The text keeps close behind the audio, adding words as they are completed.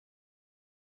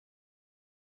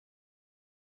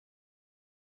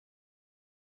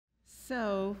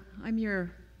So I'm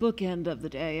your bookend of the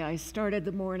day. I started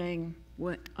the morning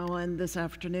on this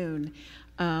afternoon.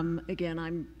 Again,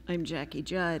 I'm Jackie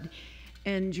Judd,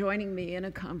 and joining me in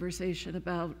a conversation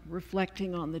about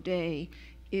reflecting on the day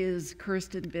is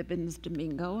Kirsten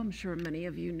Bibbins-Domingo. I'm sure many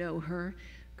of you know her.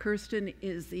 Kirsten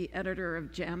is the editor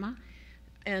of JAMA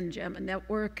and JAMA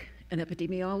Network, an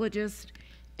epidemiologist,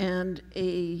 and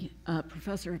a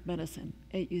professor of medicine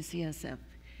at UCSF.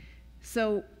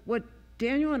 So what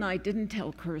Daniel and I didn't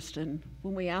tell Kirsten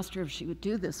when we asked her if she would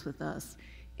do this with us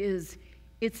is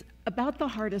it's about the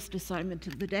hardest assignment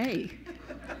of the day.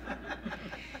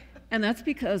 And that's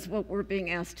because what we're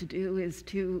being asked to do is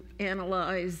to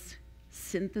analyze,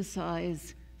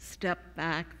 synthesize, step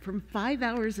back from 5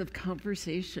 hours of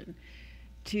conversation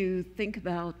to think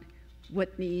about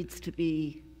what needs to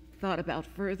be thought about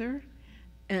further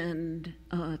and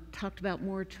talked about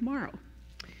more tomorrow.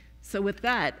 So with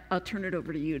that, I'll turn it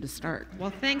over to you to start. Well,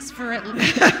 thanks for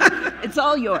It's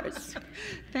all yours.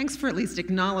 Thanks for at least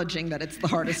acknowledging that it's the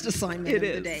hardest assignment of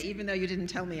the day, even though you didn't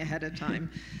tell me ahead of time.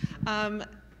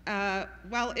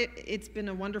 Well, it's been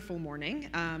a wonderful morning.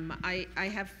 I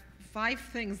have 5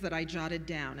 things that I jotted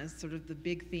down as sort of the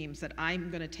big themes that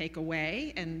I'm going to take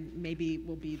away and maybe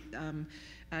will be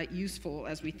useful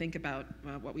as we think about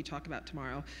what we talk about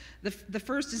tomorrow. The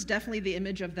first is definitely the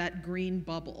image of that green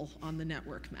bubble on the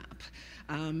network map.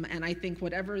 And I think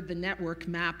whatever the network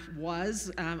map was,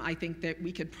 I think that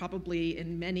we could probably,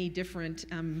 in many different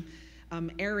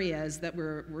areas that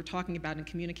we're talking about in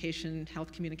communication,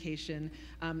 health communication,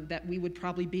 that we would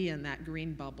probably be in that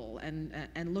green bubble,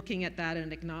 and looking at that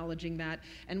and acknowledging that,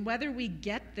 and whether we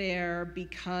get there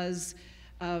because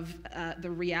of the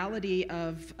reality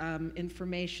of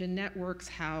information networks,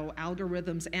 how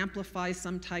algorithms amplify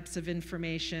some types of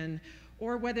information,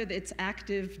 or whether it's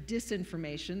active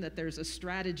disinformation, that there's a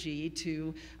strategy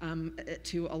to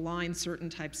align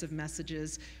certain types of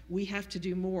messages. We have to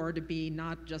do more to be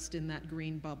not just in that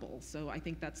green bubble. So I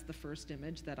think that's the first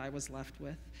image that I was left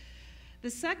with.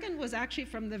 The second was actually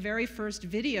from the very first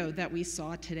video that we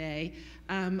saw today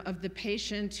of the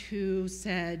patient who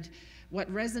said, what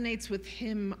resonates with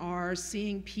him are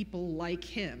seeing people like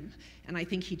him. And I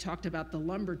think he talked about the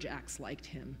lumberjacks liked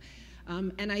him.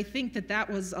 And I think that that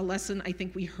was a lesson I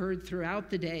think we heard throughout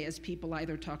the day as people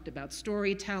either talked about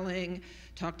storytelling,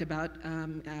 talked about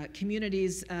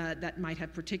communities that might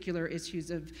have particular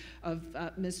issues of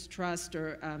mistrust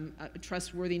or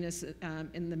trustworthiness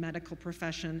in the medical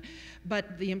profession,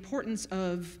 but the importance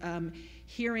of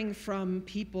hearing from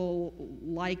people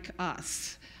like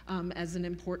us as an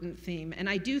important theme. And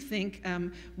I do think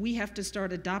we have to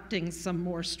start adopting some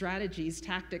more strategies,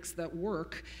 tactics that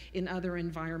work in other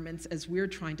environments as we're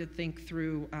trying to think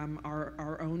through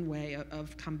our own way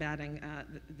of combating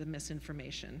the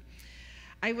misinformation.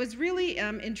 I was really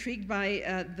intrigued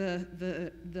by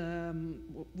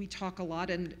we talk a lot,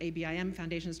 and ABIM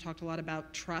Foundation has talked a lot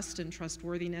about trust and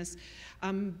trustworthiness,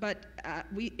 but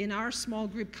in our small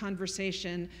group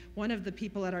conversation, one of the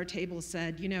people at our table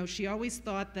said, you know, she always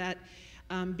thought that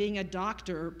being a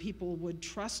doctor, people would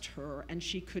trust her and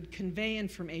she could convey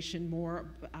information more,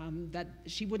 that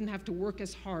she wouldn't have to work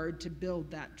as hard to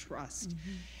build that trust.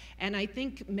 Mm-hmm. And I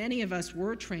think many of us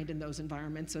were trained in those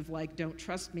environments of like, don't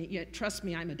trust me, yet trust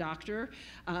me, I'm a doctor,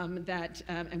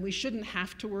 and we shouldn't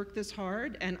have to work this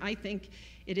hard. And I think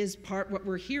it is what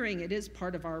we're hearing, it is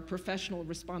part of our professional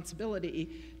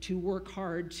responsibility to work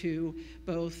hard to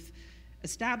both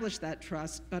establish that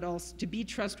trust, but also to be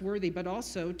trustworthy, but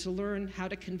also to learn how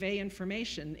to convey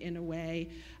information in a way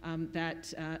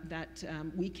that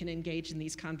we can engage in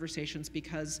these conversations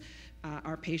because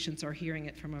our patients are hearing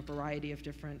it from a variety of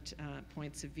different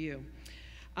points of view.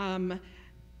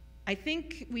 I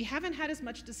think we haven't had as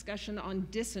much discussion on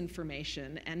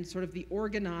disinformation and sort of the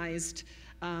organized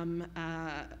and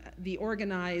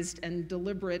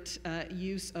deliberate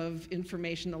use of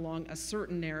information along a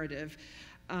certain narrative.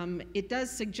 It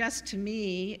does suggest to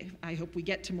me, I hope we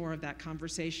get to more of that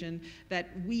conversation, that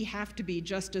we have to be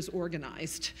just as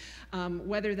organized,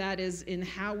 whether that is in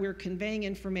how we're conveying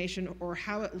information or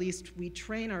how at least we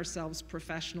train ourselves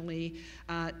professionally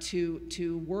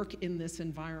to work in this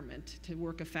environment, to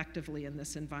work effectively in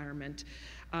this environment.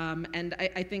 And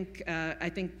I think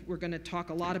we're going to talk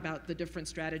a lot about the different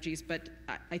strategies, but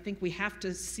I think we have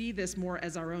to see this more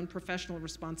as our own professional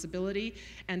responsibility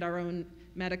and our own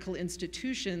medical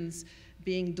institutions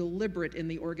being deliberate in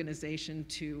the organization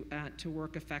to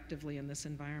work effectively in this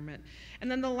environment.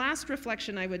 And then the last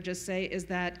reflection I would just say is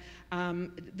that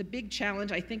the big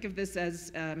challenge, I think of this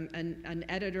as an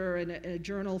editor in a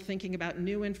journal thinking about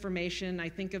new information. I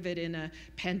think of it in a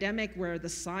pandemic where the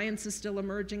science is still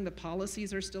emerging, the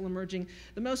policies are still emerging.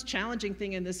 The most challenging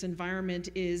thing in this environment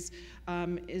is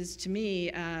to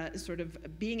me sort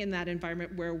of being in that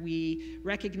environment where we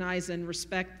recognize and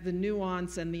respect the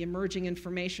nuance and the emerging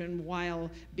information while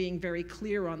being very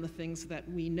clear on the things that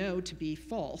we know to be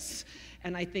false.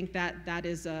 And I think that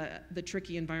is the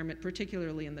tricky environment,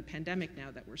 particularly in the pandemic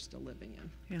now that we're still living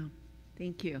in. Yeah,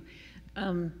 thank you.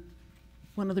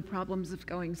 One of the problems of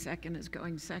going second is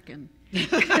going second.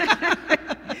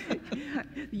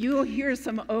 You'll hear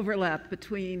some overlap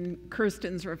between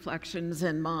Kirsten's reflections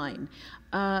and mine.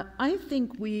 I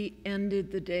think we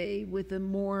ended the day with a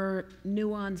more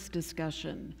nuanced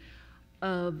discussion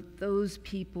of those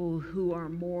people who are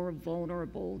more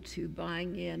vulnerable to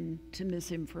buying in to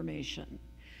misinformation.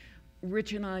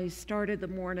 Rich and I started the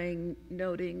morning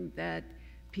noting that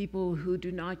people who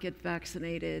do not get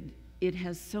vaccinated, it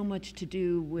has so much to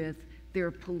do with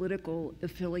their political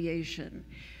affiliation.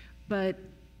 But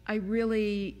I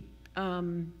really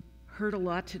heard a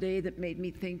lot today that made me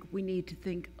think we need to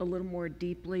think a little more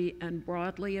deeply and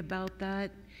broadly about that,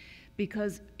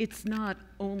 because it's not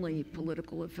only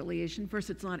political affiliation. First,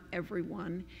 it's not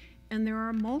everyone, and there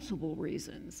are multiple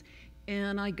reasons.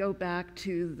 And I go back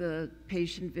to the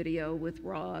patient video with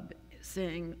Rob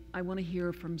saying, I want to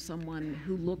hear from someone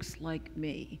who looks like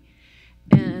me.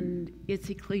 And it's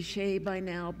a cliche by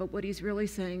now, but what he's really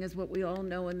saying is what we all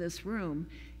know in this room.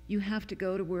 You have to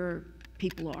go to where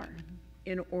people are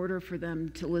in order for them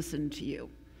to listen to you.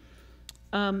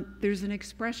 There's an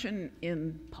expression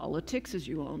in politics, as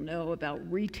you all know, about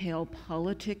retail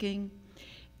politicking.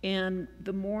 And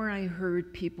the more I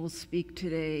heard people speak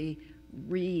today,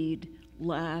 Reed,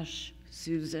 Lash,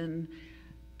 Susan,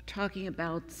 talking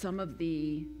about some of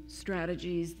the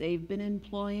strategies they've been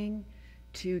employing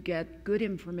to get good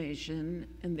information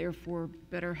and therefore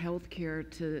better health care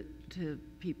to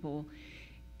people,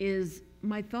 is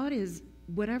my thought is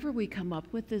whatever we come up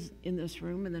with in this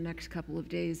room in the next couple of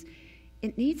days,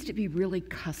 it needs to be really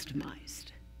customized,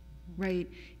 right?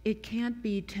 It can't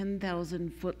be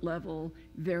 10,000-foot level,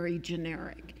 very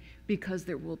generic, because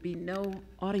there will be no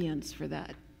audience for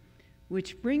that.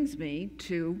 Which brings me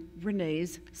to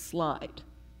Renee's slide,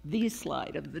 the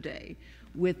slide of the day,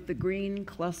 with the green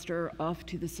cluster off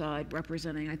to the side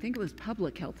representing, I think it was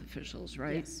public health officials,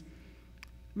 right? Yes.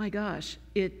 My gosh,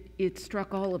 it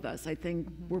struck all of us. I think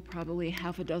we're probably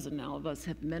half a dozen now of us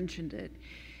have mentioned it.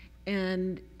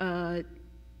 And,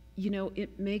 you know,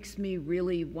 it makes me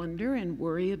really wonder and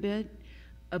worry a bit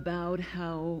about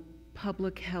how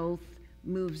public health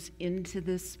moves into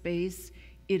this space.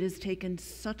 It has taken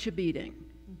such a beating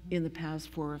in the past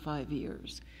 4 or 5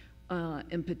 years.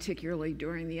 And particularly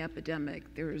during the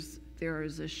epidemic, there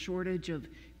is a shortage of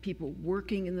people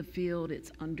working in the field.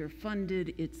 It's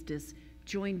underfunded, it's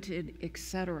disjointed, et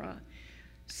cetera.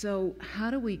 So how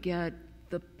do we get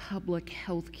the public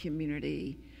health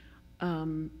community,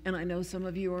 and I know some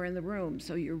of you are in the room,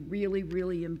 so you're really,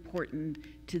 really important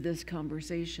to this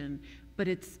conversation, but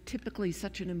it's typically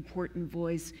such an important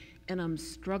voice, and I'm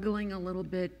struggling a little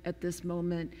bit at this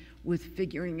moment with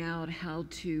figuring out how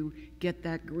to get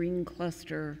that green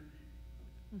cluster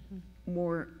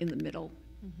more in the middle.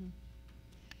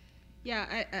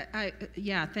 Yeah,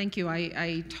 yeah, thank you.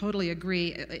 I totally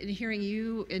agree. In hearing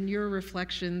you and your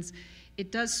reflections,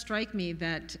 it does strike me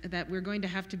that we're going to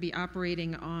have to be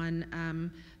operating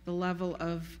on the level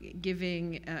of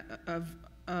giving,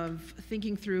 of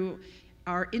thinking through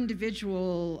our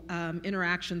individual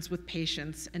interactions with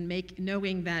patients and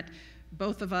knowing that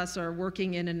both of us are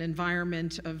working in an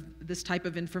environment of this type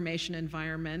of information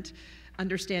environment,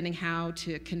 understanding how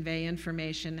to convey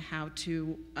information, how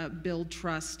to build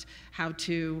trust, how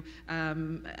to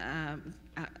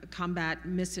combat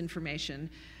misinformation.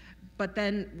 But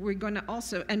then we're going to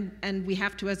also, and we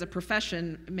have to, as a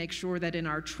profession, make sure that in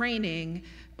our training,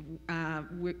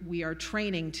 we are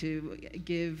training to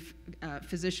give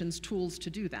physicians tools to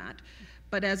do that.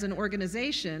 But as an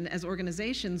organization, as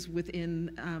organizations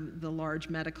within the large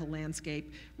medical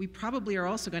landscape, we probably are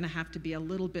also going to have to be a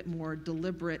little bit more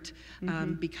deliberate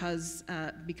because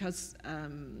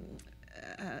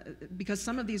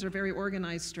some of these are very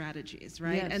organized strategies,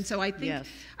 right? Yes. And so I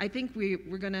think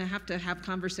we're going to have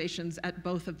conversations at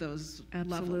both of those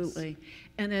levels. Absolutely.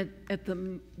 And at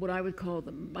the what I would call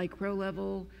the micro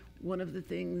level, one of the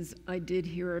things I did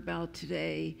hear about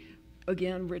today,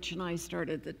 again, Rich and I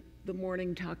started the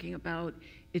morning talking about,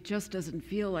 it just doesn't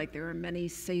feel like there are many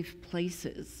safe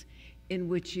places in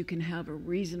which you can have a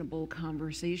reasonable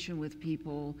conversation with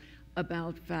people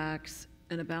about facts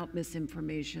and about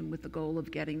misinformation with the goal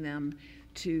of getting them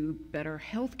to better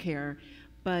health care.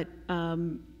 But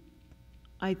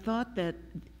I thought that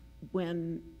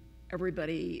when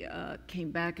everybody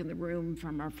came back in the room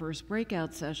from our first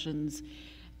breakout sessions,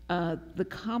 the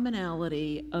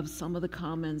commonality of some of the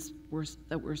comments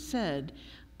that were said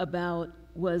about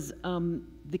was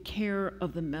the care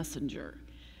of the messenger,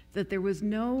 that there was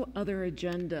no other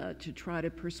agenda to try to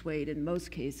persuade, in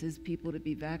most cases, people to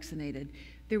be vaccinated.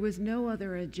 There was no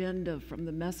other agenda from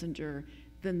the messenger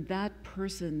than that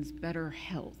person's better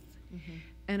health. Mm-hmm.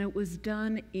 And it was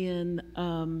done in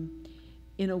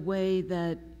a way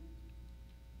that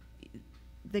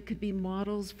could be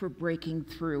models for breaking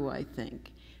through, I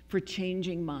think, for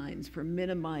changing minds, for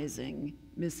minimizing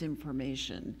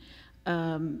misinformation.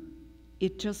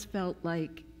 It just felt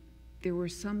like there were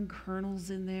some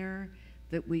kernels in there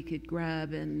that we could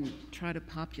grab and try to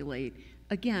populate,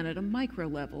 again, at a micro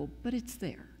level, but it's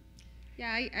there.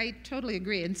 Yeah, I totally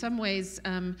agree. In some ways,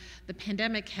 the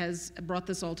pandemic has brought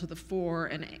this all to the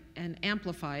fore and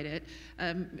amplified it.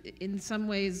 In some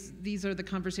ways, these are the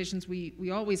conversations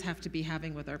we always have to be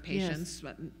having with our patients.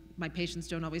 Yes. My patients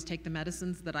don't always take the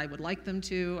medicines that I would like them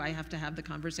to. I have to have the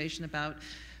conversation about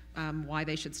why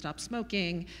they should stop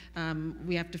smoking.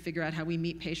 We have to figure out how we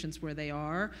meet patients where they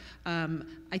are.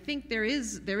 I think there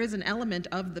is an element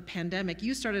of the pandemic.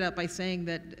 You started out by saying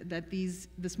that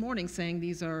this morning saying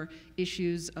these are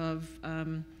issues of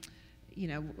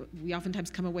we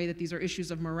oftentimes come away that these are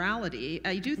issues of morality.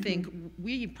 I do think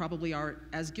we probably are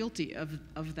as guilty of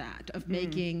that, of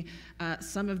making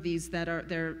some of these that are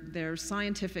they're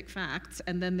scientific facts,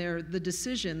 and then they're the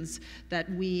decisions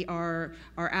that we are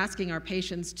asking our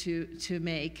patients to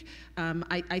make.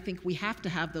 I think we have to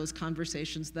have those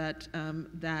conversations that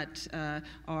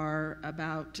are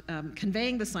about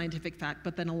conveying the scientific fact,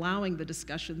 but then allowing the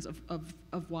discussions of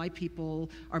why people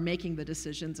are making the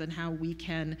decisions and how we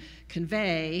can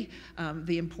convey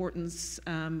the importance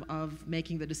of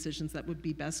making the decisions that would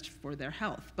be best for their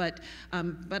health. But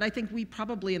I think we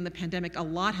probably in the pandemic, a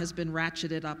lot has been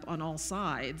ratcheted up on all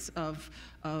sides of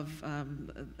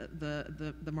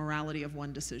the morality of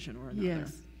one decision or another.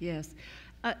 Yes, yes.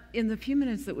 In the few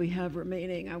minutes that we have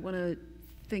remaining, I want to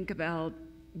think about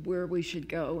where we should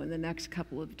go in the next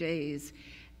couple of days.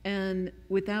 And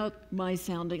without my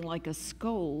sounding like a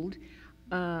scold,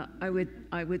 I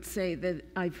would say that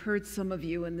I've heard some of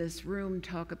you in this room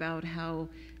talk about how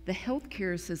the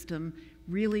healthcare system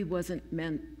really wasn't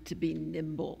meant to be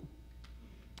nimble.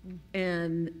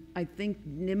 And I think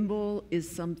nimble is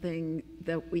something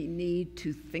that we need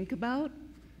to think about,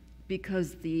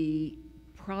 because the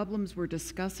problems we're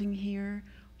discussing here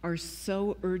are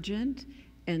so urgent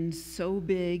and so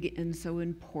big and so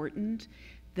important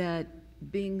that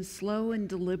being slow and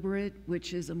deliberate,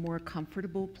 which is a more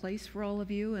comfortable place for all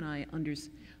of you, and I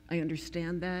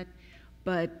understand that,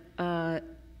 but I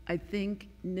think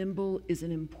nimble is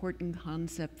an important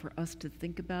concept for us to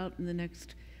think about in the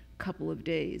next couple of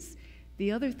days.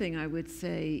 The other thing I would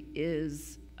say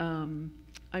is I'm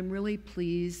really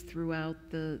pleased throughout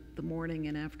the morning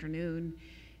and afternoon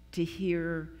to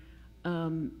hear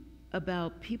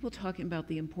about people talking about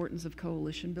the importance of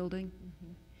coalition building.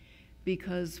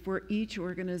 Because for each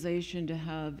organization to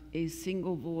have a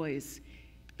single voice,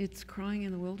 it's crying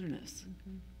in the wilderness,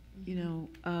 you know.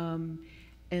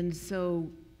 And so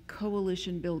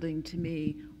coalition building, to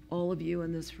me, all of you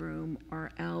in this room are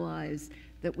allies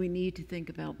that we need to think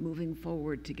about moving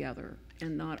forward together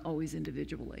and not always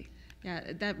individually.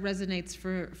 Yeah, that resonates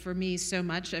for me so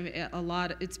much. I mean,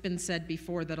 it's been said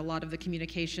before that a lot of the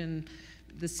communication,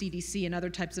 the CDC and other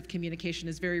types of communication,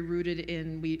 is very rooted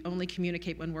in we only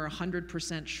communicate when we're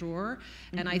 100% sure.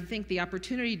 And I think the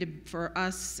opportunity for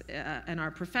us and our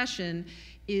profession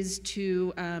is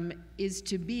to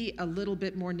be a little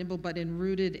bit more nimble, but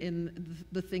rooted in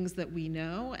the things that we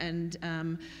know. And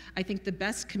I think the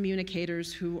best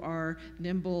communicators who are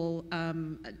nimble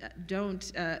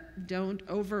don't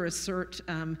over-assert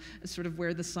sort of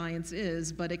where the science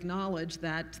is, but acknowledge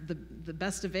that the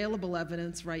best available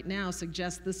evidence right now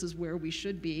suggests this is where we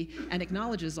should be, and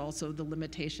acknowledges also the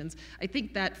limitations. I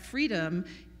think that freedom,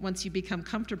 once you become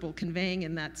comfortable conveying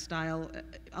in that style,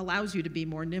 allows you to be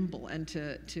more nimble and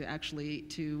to actually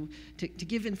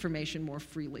give information more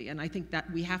freely. And I think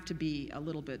that we have to be a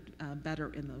little bit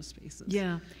better in those spaces.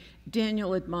 Yeah,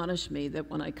 Daniel admonished me that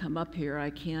when I come up here, I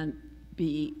can't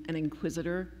be an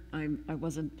inquisitor. I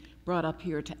wasn't brought up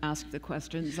here to ask the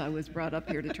questions. I was brought up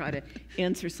here to try to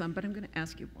answer some, but I'm going to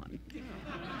ask you one.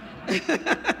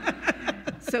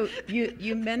 So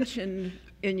you mentioned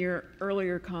in your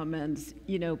earlier comments,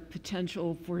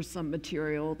 potential for some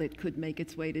material that could make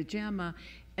its way to JAMA.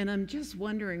 And I'm just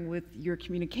wondering, with your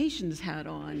communications hat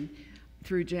on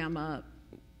through JAMA,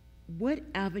 what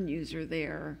avenues are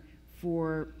there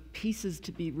for pieces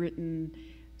to be written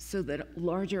so that a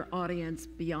larger audience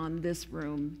beyond this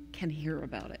room can hear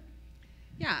about it?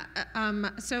 Yeah,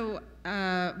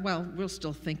 well, we're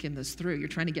still thinking this through. You're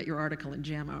trying to get your article in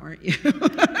JAMA, aren't you?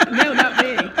 No, not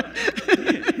me.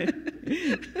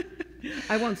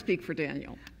 I won't speak for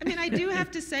Daniel. I mean, I do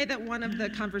have to say that one of the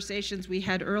conversations we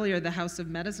had earlier, the House of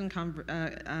Medicine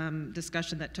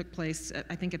discussion that took place,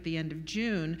 I think, at the end of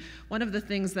June, one of the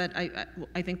things that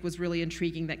I think was really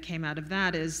intriguing that came out of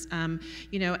that is,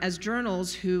 as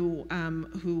journals who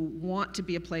want to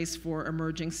be a place for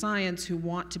emerging science, who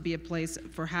want to be a place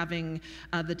for having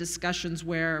the discussions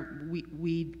where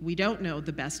we don't know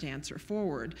the best answer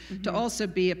forward, to also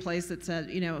be a place that says,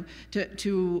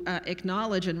 to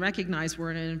acknowledge and recognize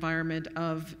we're in an environment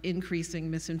of increasing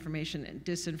misinformation and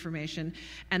disinformation,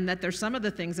 and that there's some of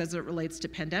the things as it relates to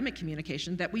pandemic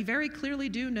communication that we very clearly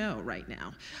do know right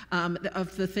now,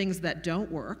 of the things that don't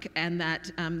work, and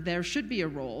that there should be a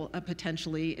role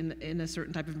potentially in a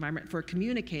certain type of environment for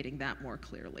communicating that more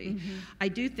clearly. I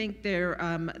do think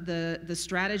the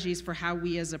strategies for how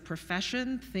we as a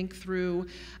profession think through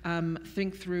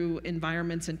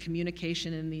environments and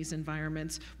communication in these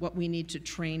environments, what we need to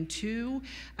train to,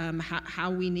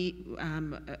 how we need,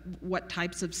 what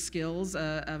types of skills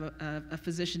a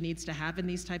physician needs to have in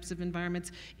these types of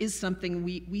environments is something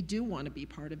we do want to be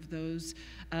part of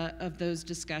those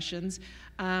discussions.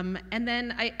 And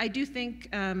then I do think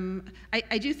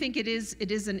it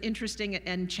is an interesting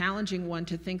and challenging one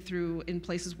to think through in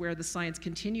places where the science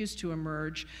continues to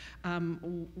emerge.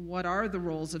 What are the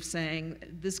roles of saying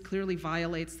this clearly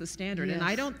violates the standard? Yes. And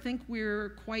I don't think we're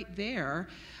quite there.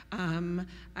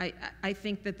 I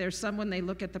think that there's some, when they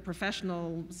look at the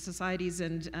professional societies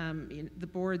and the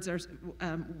boards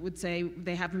would say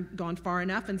they haven't gone far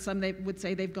enough, and some they would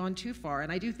say they've gone too far.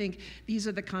 And I do think these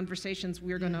are the conversations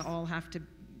we're going to all have to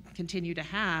continue to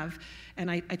have,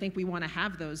 and I think we want to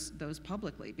have those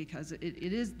publicly, because it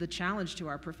is the challenge to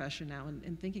our profession now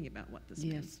in thinking about what this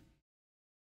means.